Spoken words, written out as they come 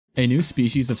A new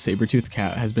species of saber-toothed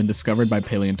cat has been discovered by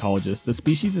paleontologists. The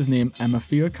species is named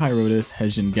Amphiocheirotis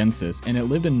hezhingensis, and it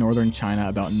lived in northern China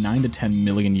about 9 to 10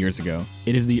 million years ago.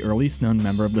 It is the earliest known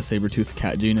member of the saber-toothed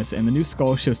cat genus, and the new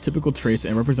skull shows typical traits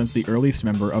and represents the earliest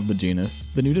member of the genus.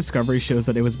 The new discovery shows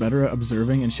that it was better at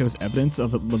observing and shows evidence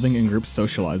of it living in groups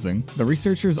socializing. The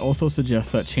researchers also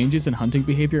suggest that changes in hunting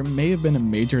behavior may have been a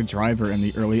major driver in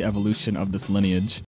the early evolution of this lineage.